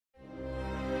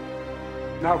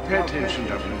Now pay attention,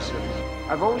 007.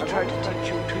 I've always tried to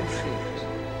teach you two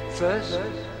things. First,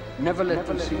 never let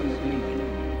them see you bleed.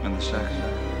 And the second?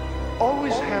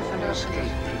 Always have an escape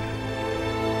plan.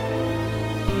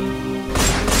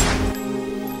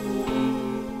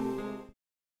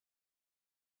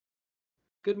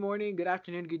 Good morning, good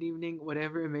afternoon, good evening,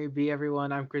 whatever it may be,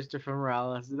 everyone. I'm Christopher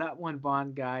Morales, that one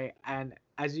Bond guy, and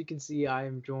as you can see, I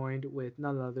am joined with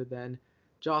none other than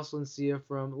Jocelyn Sia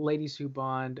from Ladies Who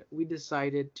Bond. We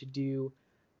decided to do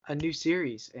a new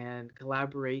series and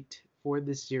collaborate for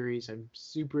this series. I'm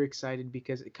super excited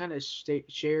because it kind of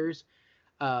shares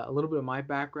a little bit of my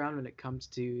background when it comes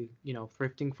to,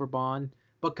 thrifting for Bond,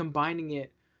 but combining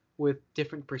it with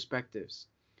different perspectives.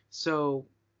 So,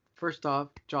 first off,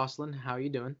 Jocelyn, how are you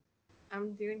doing?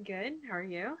 I'm doing good. How are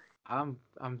you? I'm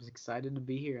excited to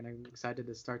be here and I'm excited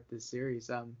to start this series.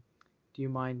 Do you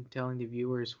mind telling the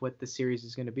viewers what the series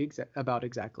is going to be about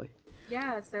exactly?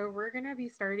 Yeah, so we're going to be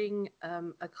starting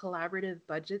a collaborative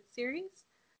budget series,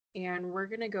 and we're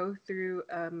going to go through,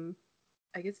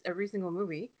 I guess, every single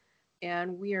movie.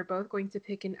 And we are both going to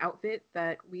pick an outfit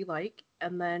that we like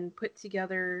and then put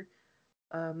together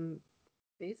um,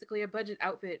 basically a budget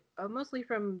outfit, mostly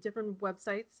from different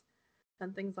websites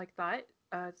and things like that,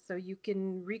 so you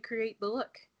can recreate the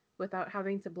look without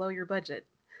having to blow your budget.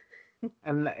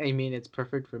 And I mean, it's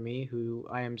perfect for me, who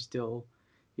I am still,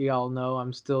 you all know,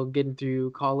 I'm still getting through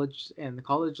college and the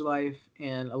college life,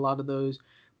 and a lot of those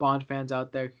Bond fans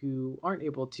out there who aren't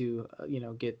able to,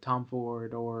 get Tom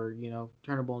Ford or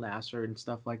Turnbull Nasser and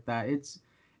stuff like that.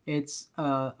 It's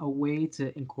a way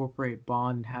to incorporate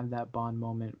Bond and have that Bond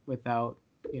moment without,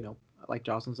 you know, like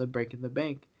Jocelyn said, breaking the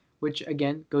bank, which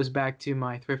again goes back to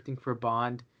my thrifting for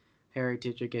Bond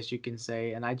heritage, I guess you can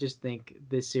say. And I just think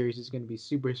this series is going to be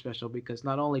super special because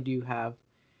not only do you have,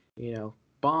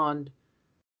 Bond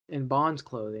in Bond's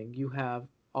clothing, you have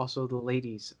also the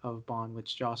ladies of Bond,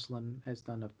 which Jocelyn has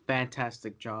done a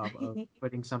fantastic job of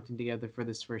putting something together for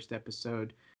this first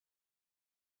episode.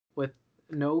 With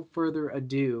no further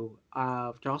ado,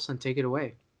 Jocelyn, take it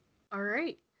away. All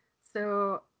right.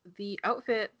 So the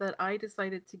outfit that I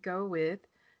decided to go with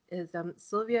is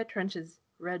Sylvia Trench's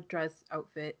red dress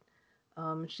outfit.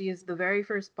 She is the very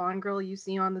first Bond girl you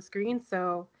see on the screen,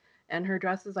 and her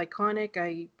dress is iconic.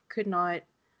 I could not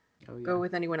Oh go yeah.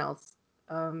 with anyone else.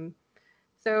 Um,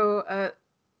 so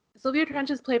Sylvia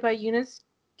Trench is played by Eunice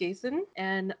Gason,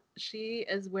 and she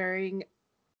is wearing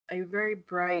a very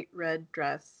bright red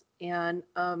dress. And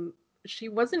she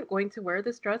wasn't going to wear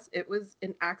this dress. It was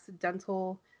an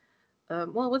accidental,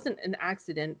 well, it wasn't an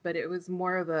accident, but it was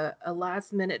more of a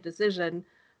last minute decision.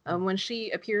 When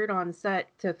she appeared on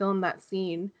set to film that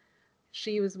scene,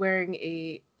 she was wearing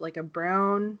a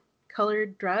brown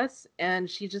colored dress, and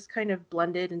she just kind of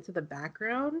blended into the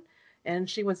background, and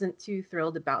she wasn't too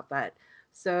thrilled about that.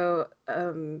 So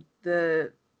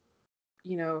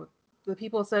you know the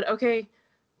people said, okay,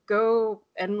 go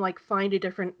and like find a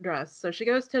different dress. So she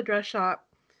goes to a dress shop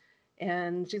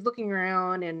and she's looking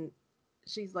around, and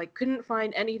she's like couldn't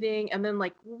find anything, and then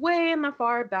like way in the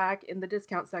far back in the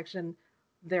discount section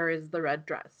there is the red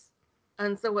dress.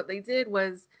 And so what they did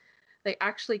was they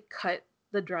actually cut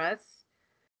the dress,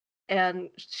 and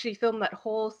she filmed that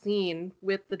whole scene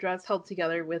with the dress held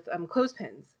together with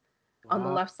clothespins on the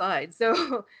Wow. left side.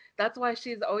 So that's why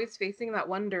she's always facing that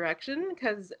one direction,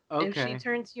 because if she Okay.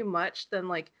 turned too much, then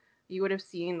like you would have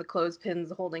seen the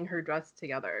clothespins holding her dress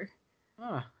together.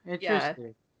 Ah, Yeah.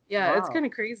 interesting. Yeah, it's Wow. kind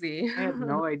of crazy. I had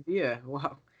no idea.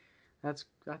 Wow. That's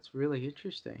really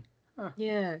interesting. Huh.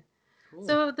 Yeah. Cool.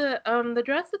 So the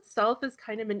dress itself is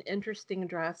kind of an interesting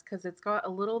dress because it's got a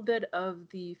little bit of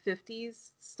the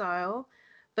 50s style,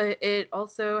 but it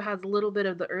also has a little bit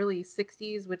of the early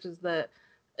 60s, which is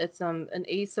it's an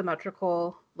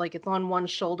asymmetrical, like it's on one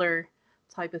shoulder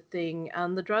type of thing.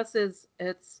 And the dress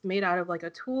it's made out of like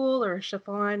a tulle or a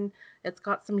chiffon. It's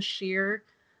got some sheer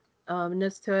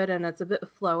ness to it, and it's a bit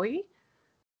flowy.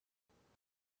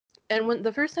 And when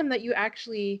the first time that you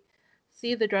actually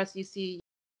see the dress, you see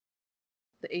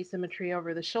the asymmetry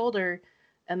over the shoulder.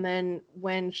 And then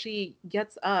when she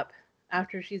gets up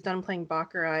after she's done playing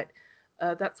Baccarat,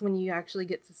 that's when you actually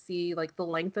get to see like the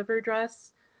length of her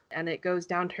dress, and it goes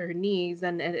down to her knees,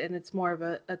 and it's more of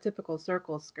a typical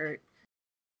circle skirt.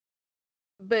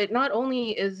 But not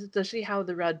only does she have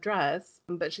the red dress,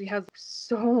 but she has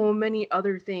so many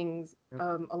other things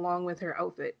Yep. along with her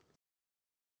outfit.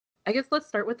 I guess let's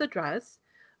start with the dress.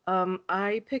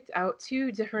 I picked out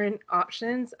two different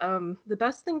options. The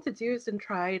best thing to do is to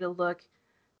try to look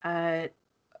at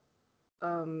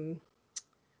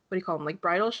what do you call them, like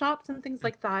bridal shops and things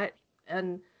like that,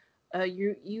 and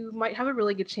you might have a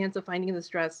really good chance of finding this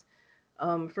dress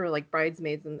for like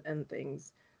bridesmaids and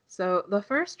things. So the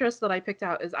first dress that I picked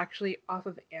out is actually off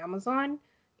of Amazon,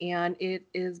 and it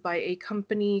is by a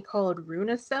company called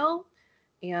Runacell,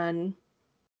 and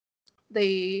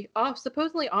they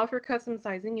supposedly offer custom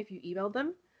sizing if you email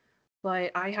them,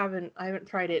 but I haven't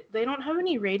tried it. They don't have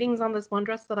any ratings on this one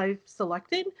dress that I've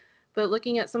selected, but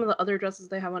looking at some of the other dresses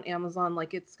they have on Amazon,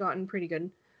 like it's gotten pretty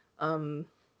um,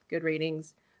 good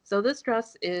ratings. So this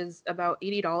dress is about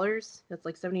 $80. That's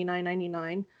like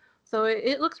 $79.99. So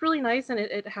it looks really nice, and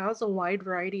it has a wide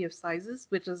variety of sizes,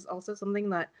 which is also something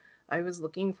that I was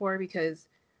looking for because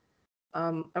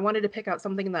I wanted to pick out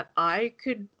something that I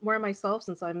could wear myself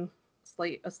since I'm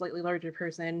a slightly larger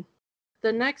person.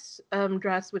 The next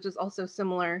dress, which is also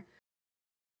similar,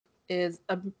 is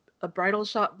a bridal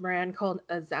shop brand called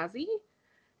Azazi,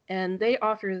 and they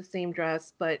offer the same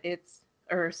dress, but it's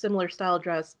or a similar style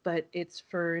dress, but it's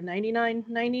for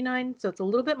 $99.99, so it's a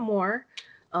little bit more.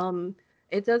 Um,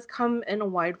 it does come in a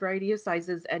wide variety of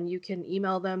sizes, and you can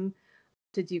email them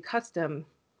to do custom.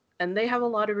 And they have a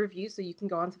lot of reviews, so you can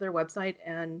go onto their website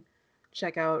and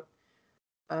check out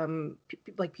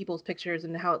like people's pictures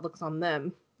and how it looks on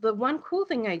them. The one cool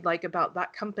thing I like about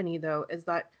that company though is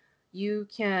that you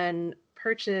can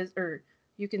purchase or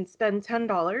you can spend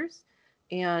 $10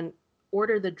 and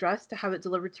order the dress to have it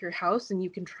delivered to your house, and you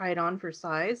can try it on for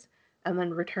size and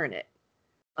then return it.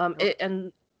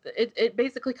 It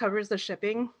basically covers the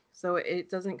shipping, so it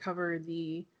doesn't cover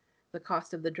the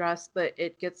cost of the dress, but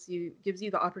it gives you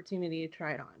the opportunity to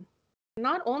try it on.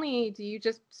 Not only do you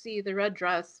just see the red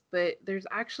dress, but there's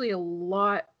actually a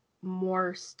lot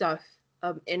more stuff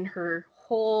in her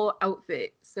whole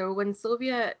outfit. So when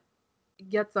Sylvia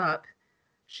gets up,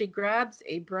 she grabs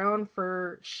a brown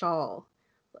fur shawl.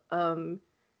 Um,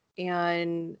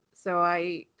 and so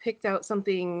I picked out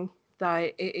something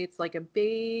that it's like a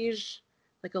beige,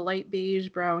 like a light beige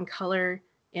brown color.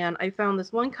 And I found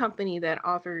this one company that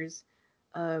offers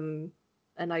um,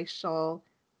 a nice shawl,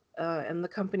 and the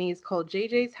company is called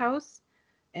JJ's House.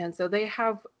 And so they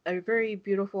have a very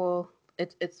beautiful.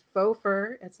 It's faux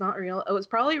fur. It's not real. It was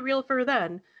probably real fur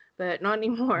then, but not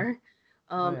anymore.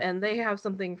 Oh yeah. And they have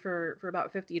something for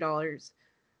about $50.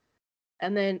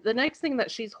 And then the next thing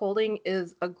that she's holding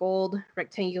is a gold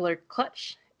rectangular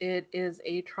clutch. It is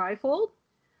a trifold.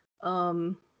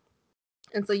 Um,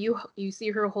 and so you see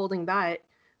her holding that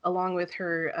along with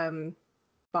her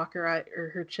baccarat or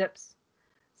her chips.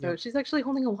 So Yep. she's actually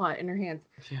holding a lot in her hands.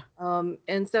 Yeah.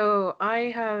 And so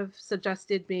I have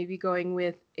suggested maybe going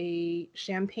with a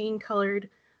champagne colored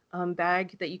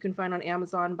bag that you can find on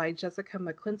Amazon by Jessica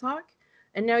McClintock.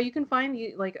 And now you can find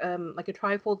like a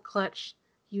trifold clutch,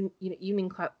 union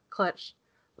clutch,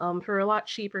 for a lot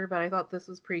cheaper. But I thought this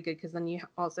was pretty good because then you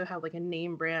also have like a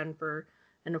name brand for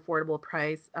an affordable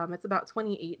price. It's about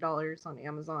 $28 on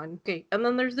Amazon. Okay, and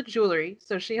then there's the jewelry.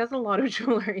 So she has a lot of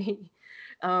jewelry,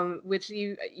 which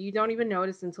you don't even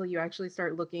notice until you actually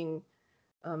start looking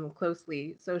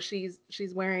closely. So she's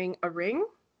wearing a ring,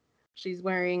 she's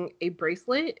wearing a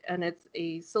bracelet, and it's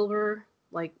a silver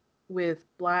like with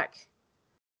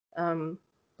um,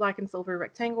 black and silver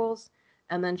rectangles.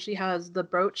 And then she has the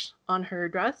brooch on her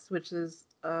dress, which is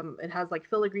it has like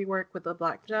filigree work with a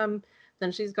black gem.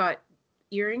 Then she's got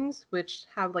earrings, which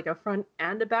have like a front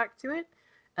and a back to it.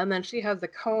 And then she has a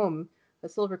comb, a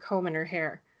silver comb in her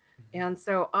hair. And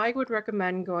so I would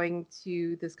recommend going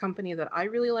to this company that I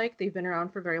really like. They've been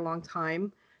around for a very long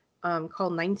time,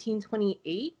 called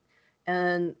 1928.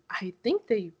 And I think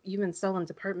they even sell in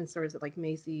department stores at like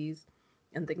Macy's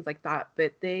and things like that.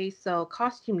 But they sell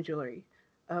costume jewelry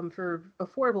for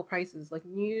affordable prices. Like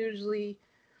usually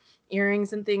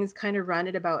earrings and things kind of run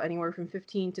at about anywhere from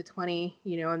 15 to 20,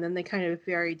 and then they kind of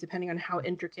vary depending on how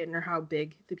intricate or how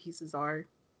big the pieces are.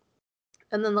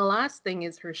 And then the last thing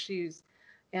is her shoes.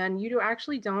 And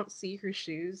actually don't see her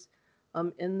shoes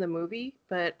in the movie,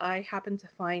 but I happened to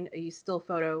find a still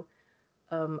photo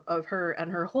of her and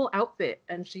her whole outfit,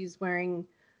 and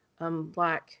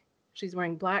black. She's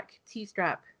wearing black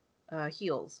T-strap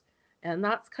heels, and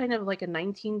that's kind of like a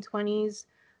 1920s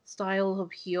style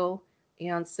of heel.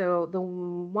 And so the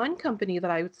one company that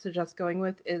I would suggest going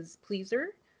with is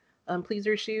Pleaser,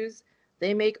 Pleaser shoes.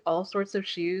 They make all sorts of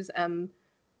shoes.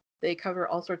 They cover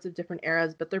all sorts of different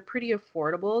eras, but they're pretty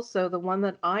affordable. So the one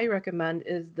that I recommend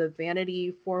is the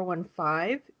Vanity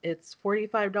 415. It's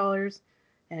 $45,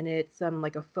 and it's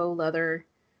like a faux leather.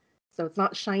 So it's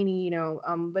not shiny,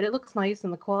 but it looks nice,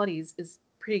 and the quality is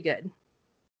pretty good.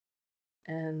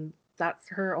 And that's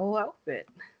her whole outfit.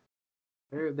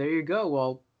 There you go.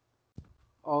 Well,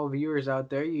 all viewers out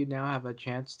there, you now have a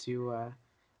chance to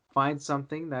find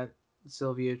something that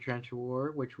Sylvia Trench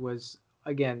wore, which was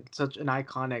again such an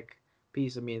iconic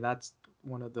piece. I mean, that's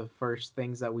one of the first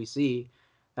things that we see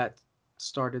that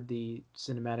started the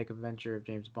cinematic adventure of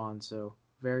James Bond. So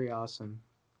very awesome.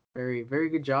 Very, very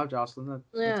good job, Jocelyn. That's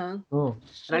Yeah. cool.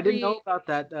 And I Should didn't know we? about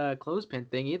that clothespin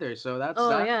thing either. So Oh that's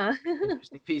yeah. an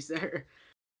interesting piece there.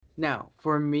 Now,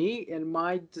 for me and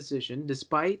my decision,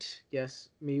 despite yes,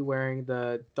 me wearing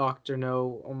the Dr.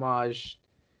 No homage,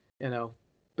 you know,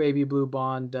 baby blue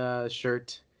Bond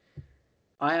shirt,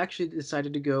 I actually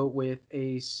decided to go with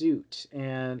a suit.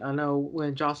 And I know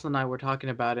when Jocelyn and I were talking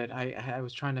about it, I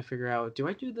was trying to figure out, do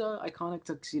I do the iconic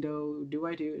tuxedo? Do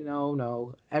I do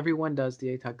no. Everyone does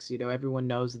the tuxedo. Everyone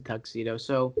knows the tuxedo.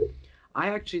 So I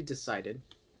actually decided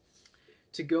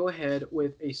to go ahead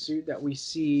with a suit that we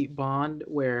see Bond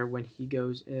wear when he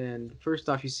goes in. First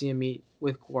off, you see him meet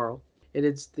with Quarrel. It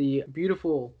is the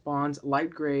beautiful Bond's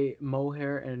light gray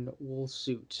mohair and wool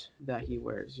suit that he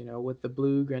wears, with the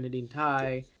blue grenadine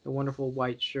tie, the wonderful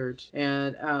white shirt.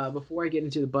 And before I get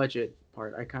into the budget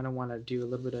part, I kind of want to do a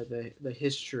little bit of the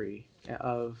history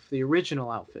of the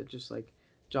original outfit, just like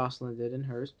Jocelyn did in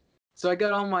hers. So I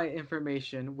got all my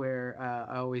information where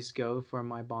I always go for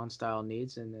my Bond style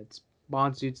needs, and it's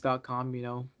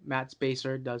bondsuits.com. Matt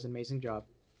Spacer does an amazing job.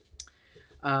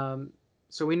 Um,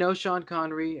 so we know Sean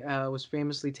Connery was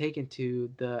famously taken to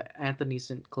the Anthony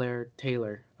St. Clair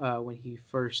tailor when he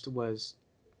first was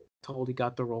told he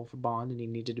got the role for Bond and he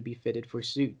needed to be fitted for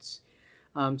suits.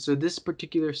 So this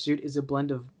particular suit is a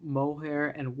blend of mohair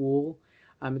and wool.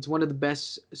 It's one of the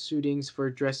best suitings for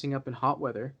dressing up in hot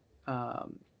weather.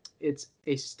 Um, it's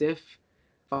a stiff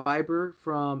fiber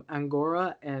from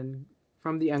Angora and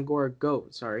from the Angora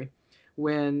goat. Sorry,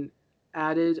 when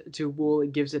added to wool,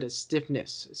 it gives it a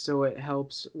stiffness, so it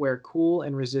helps wear cool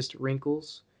and resist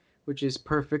wrinkles, which is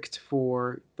perfect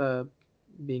for the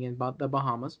being in the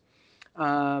Bahamas.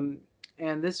 Um,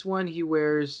 and this one he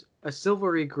wears a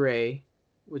silvery gray,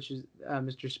 which is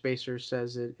Mr. Spacer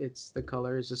says it's the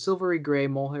color is a silvery gray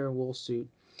mohair and wool suit,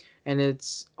 and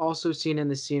it's also seen in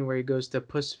the scene where he goes to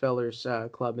Puss Feller's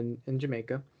club in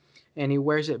Jamaica, and he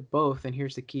wears it both. And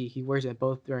here's the key: he wears it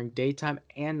both during daytime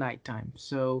and nighttime.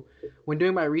 So when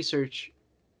doing my research,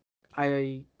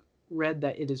 I read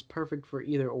that it is perfect for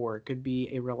either or. It could be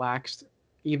a relaxed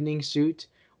evening suit,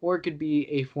 or it could be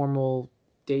a formal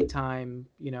daytime,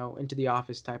 into the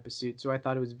office type of suit. So I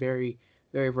thought it was very,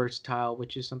 very versatile,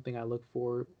 which is something I look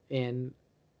for in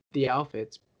the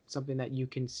outfits. Something that you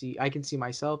can see, I can see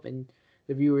myself, and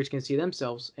the viewers can see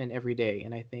themselves in every day.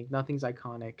 And I think nothing's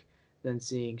iconic than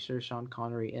seeing Sir Sean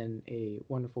Connery in a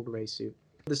wonderful gray suit.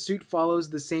 The suit follows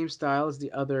the same style as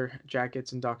the other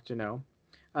jackets in Doctor No,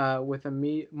 with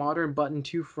a modern button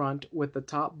to front with the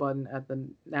top button at the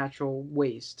natural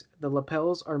waist. The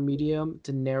lapels are medium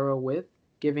to narrow width,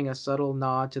 giving a subtle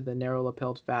nod to the narrow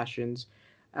lapelled fashions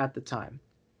at the time.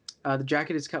 The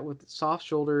jacket is cut with soft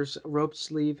shoulders, roped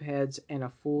sleeve heads, and a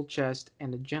full chest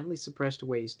and a gently suppressed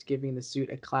waist, giving the suit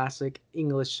a classic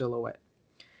English silhouette.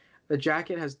 The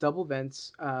jacket has double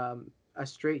vents, a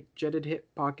straight jetted hip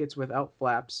pockets without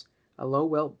flaps, a low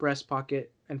welt breast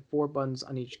pocket, and four buttons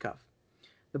on each cuff.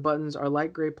 The buttons are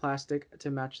light gray plastic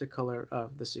to match the color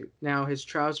of the suit. Now, his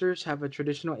trousers have a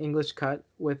traditional English cut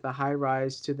with a high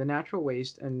rise to the natural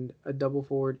waist and a double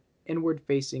forward inward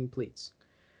facing pleats.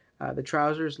 The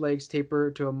trousers legs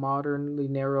taper to a modernly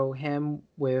narrow hem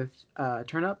with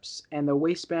turn ups, and the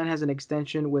waistband has an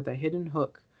extension with a hidden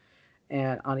hook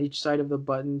and on each side of the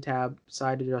button tab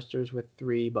side adjusters with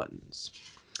three buttons.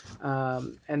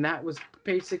 And that was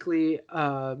basically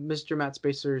Mr. Matt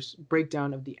Spacer's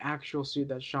breakdown of the actual suit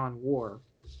that Sean wore.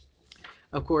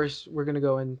 Of course, we're going to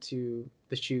go into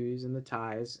the shoes and the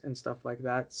ties and stuff like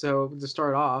that. So, to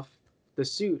start off, the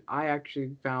suit, I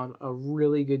actually found a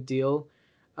really good deal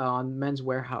on Men's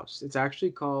Warehouse. It's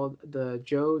actually called the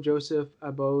Joe Joseph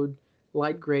Abode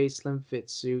light gray slim fit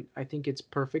suit. I think it's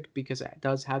perfect because it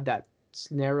does have that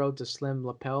narrow to slim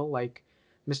lapel like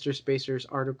Mr. Spacer's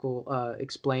article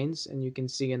explains, and you can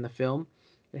see in the film.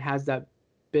 It has that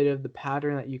bit of the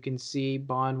pattern that you can see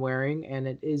Bond wearing, and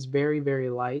it is very, very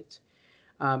light.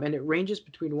 And it ranges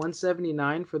between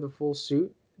 179 for the full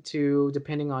suit to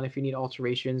depending on if you need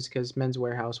alterations, because Men's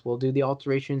Warehouse will do the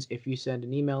alterations if you send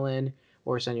an email in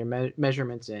or send your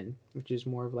measurements in, which is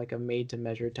more of like a made to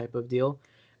measure type of deal,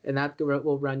 and that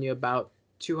will run you about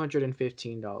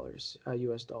 $215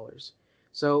 US dollars.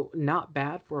 So not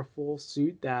bad for a full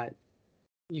suit that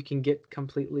you can get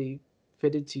completely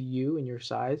fitted to you and your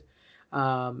size.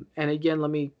 And again,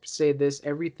 let me say this: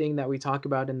 everything that we talk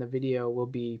about in the video will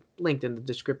be linked in the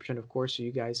description, of course, so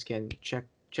you guys can check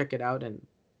it out and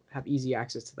have easy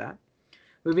access to that.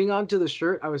 Moving on to the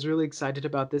shirt, I was really excited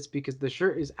about this because the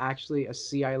shirt is actually a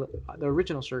Sea Island. The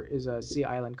original shirt is a Sea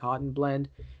Island cotton blend.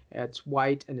 It's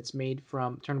white and it's made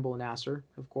from Turnbull Nasser,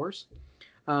 of course.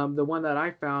 The one that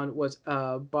I found was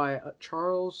by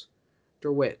Charles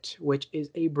DeWitt, which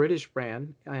is a British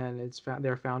brand, and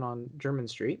they're found on German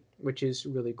Street, which is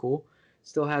really cool.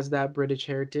 Still has that British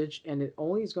heritage, and it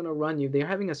only is going to run you. They're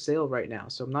having a sale right now,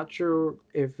 so I'm not sure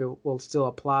if it will still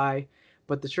apply.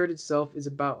 But the shirt itself is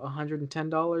about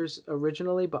 $110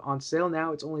 originally, but on sale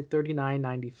now it's only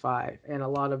 $39.95. And a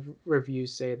lot of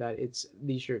reviews say that it's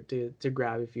the shirt to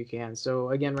grab if you can. So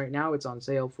again, right now it's on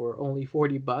sale for only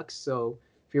 $40. So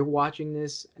if you're watching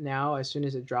this now, as soon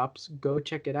as it drops, go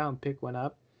check it out and pick one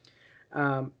up.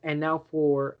 And now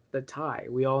for the tie.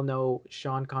 We all know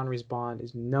Sean Connery's Bond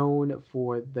is known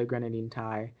for the grenadine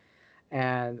tie.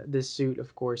 And this suit,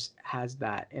 of course, has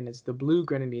that. And it's the blue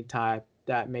grenadine tie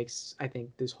that makes, I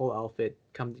think, this whole outfit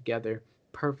come together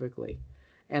perfectly.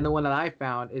 And the one that I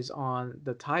found is on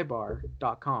the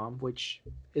tiebar.com, which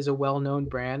is a well known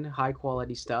brand, high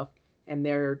quality stuff. And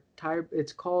their tie,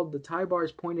 it's called the Tie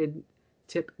Bar's Pointed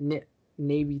Tip Knit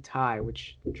Navy Tie,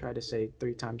 which I try to say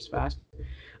 3 times fast.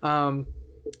 Um,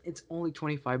 it's only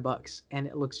 $25, and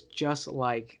it looks just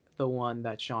like the one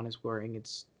that Sean is wearing.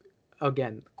 It's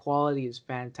again, quality is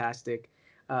fantastic.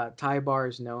 Tie Bar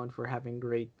is known for having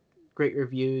great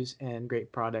reviews and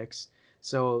great products.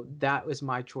 So that was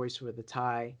my choice for the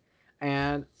tie.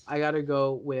 And I gotta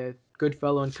go with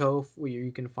Goodfellow and Co. where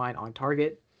you can find on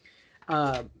Target.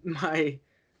 My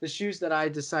the shoes that I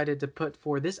decided to put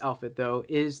for this outfit though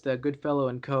is the Goodfellow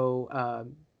and Co.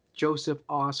 Joseph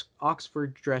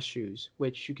Oxford dress shoes,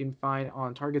 which you can find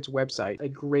on Target's website. A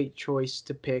great choice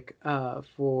to pick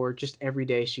for just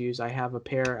everyday shoes. I have a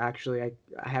pair actually.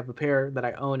 I have a pair that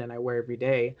I own and I wear every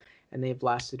day, and they've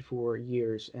lasted for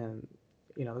years, and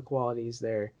the quality is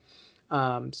there.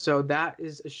 So that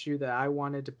is a shoe that I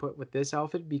wanted to put with this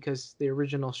outfit because the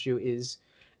original shoe is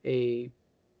a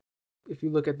if you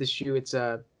look at the shoe, it's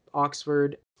a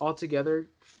Oxford. Altogether,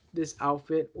 this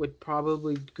outfit would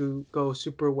probably go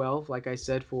super well, like I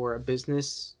said, for a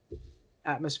business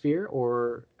atmosphere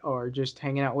or just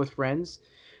hanging out with friends.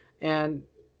 And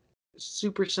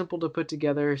super simple to put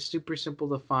together, super simple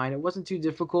to find. It wasn't too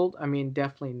difficult. I mean,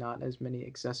 definitely not as many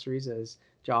accessories as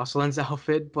Jocelyn's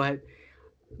outfit, but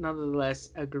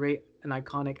nonetheless, an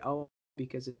iconic outfit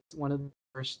because it's one of the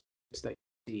first that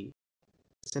you see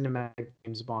cinematic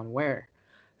James Bond wear.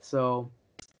 So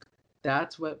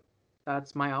that's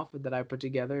my outfit that I put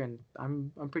together, and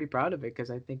I'm pretty proud of it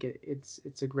because I think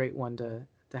it's a great one to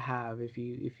have if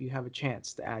you have a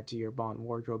chance to add to your Bond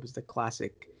wardrobe is the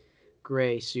classic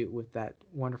gray suit with that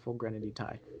wonderful grenadine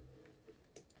tie.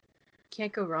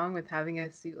 Can't go wrong with having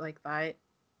a suit like that.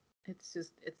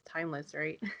 It's timeless,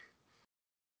 right?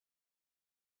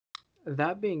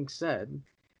 That being said,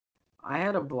 I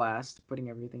had a blast putting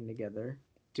everything together,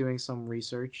 doing some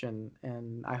research,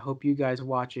 and I hope you guys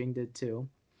watching did too.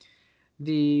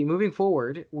 The moving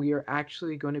forward, we are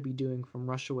actually going to be doing From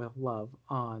Russia with Love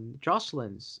on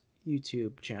Jocelyn's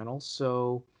YouTube channel.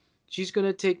 So she's going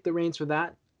to take the reins for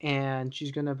that, and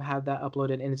she's going to have that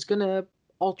uploaded, and it's going to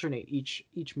alternate each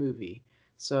movie.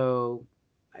 So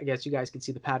I guess you guys can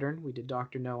see the pattern. We did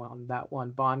Dr.No on that one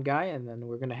Bond guy, and then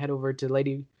we're going to head over to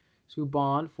Lady Sue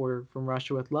Bond for From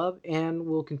Russia with Love, and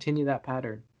we'll continue that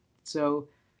pattern. So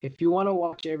if you want to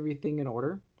watch everything in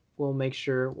order, we'll make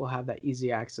sure we'll have that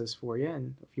easy access for you.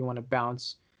 And if you want to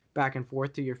bounce back and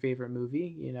forth to your favorite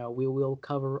movie, we will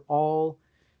cover all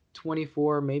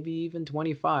 24, maybe even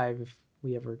 25 if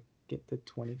we ever get to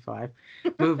 25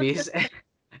 movies.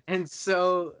 And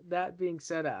so that being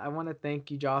said, I want to thank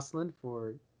you, Jocelyn,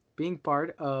 for being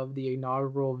part of the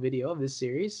inaugural video of this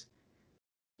series.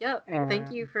 Yep. Thank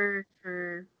And you for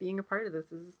being a part of this.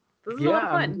 This is a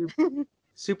lot of yeah, fun.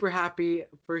 super happy.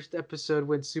 First episode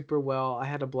went super well. I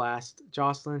had a blast.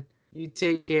 Jocelyn, you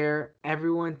take care.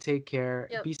 Everyone take care.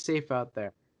 Yep. Be safe out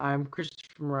there. I'm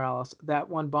Christopher Morales, that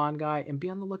one Bond guy, and be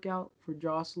on the lookout for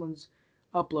Jocelyn's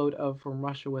upload of From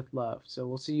Russia with Love. So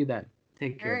we'll see you then.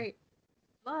 Take All care. right.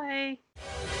 Bye.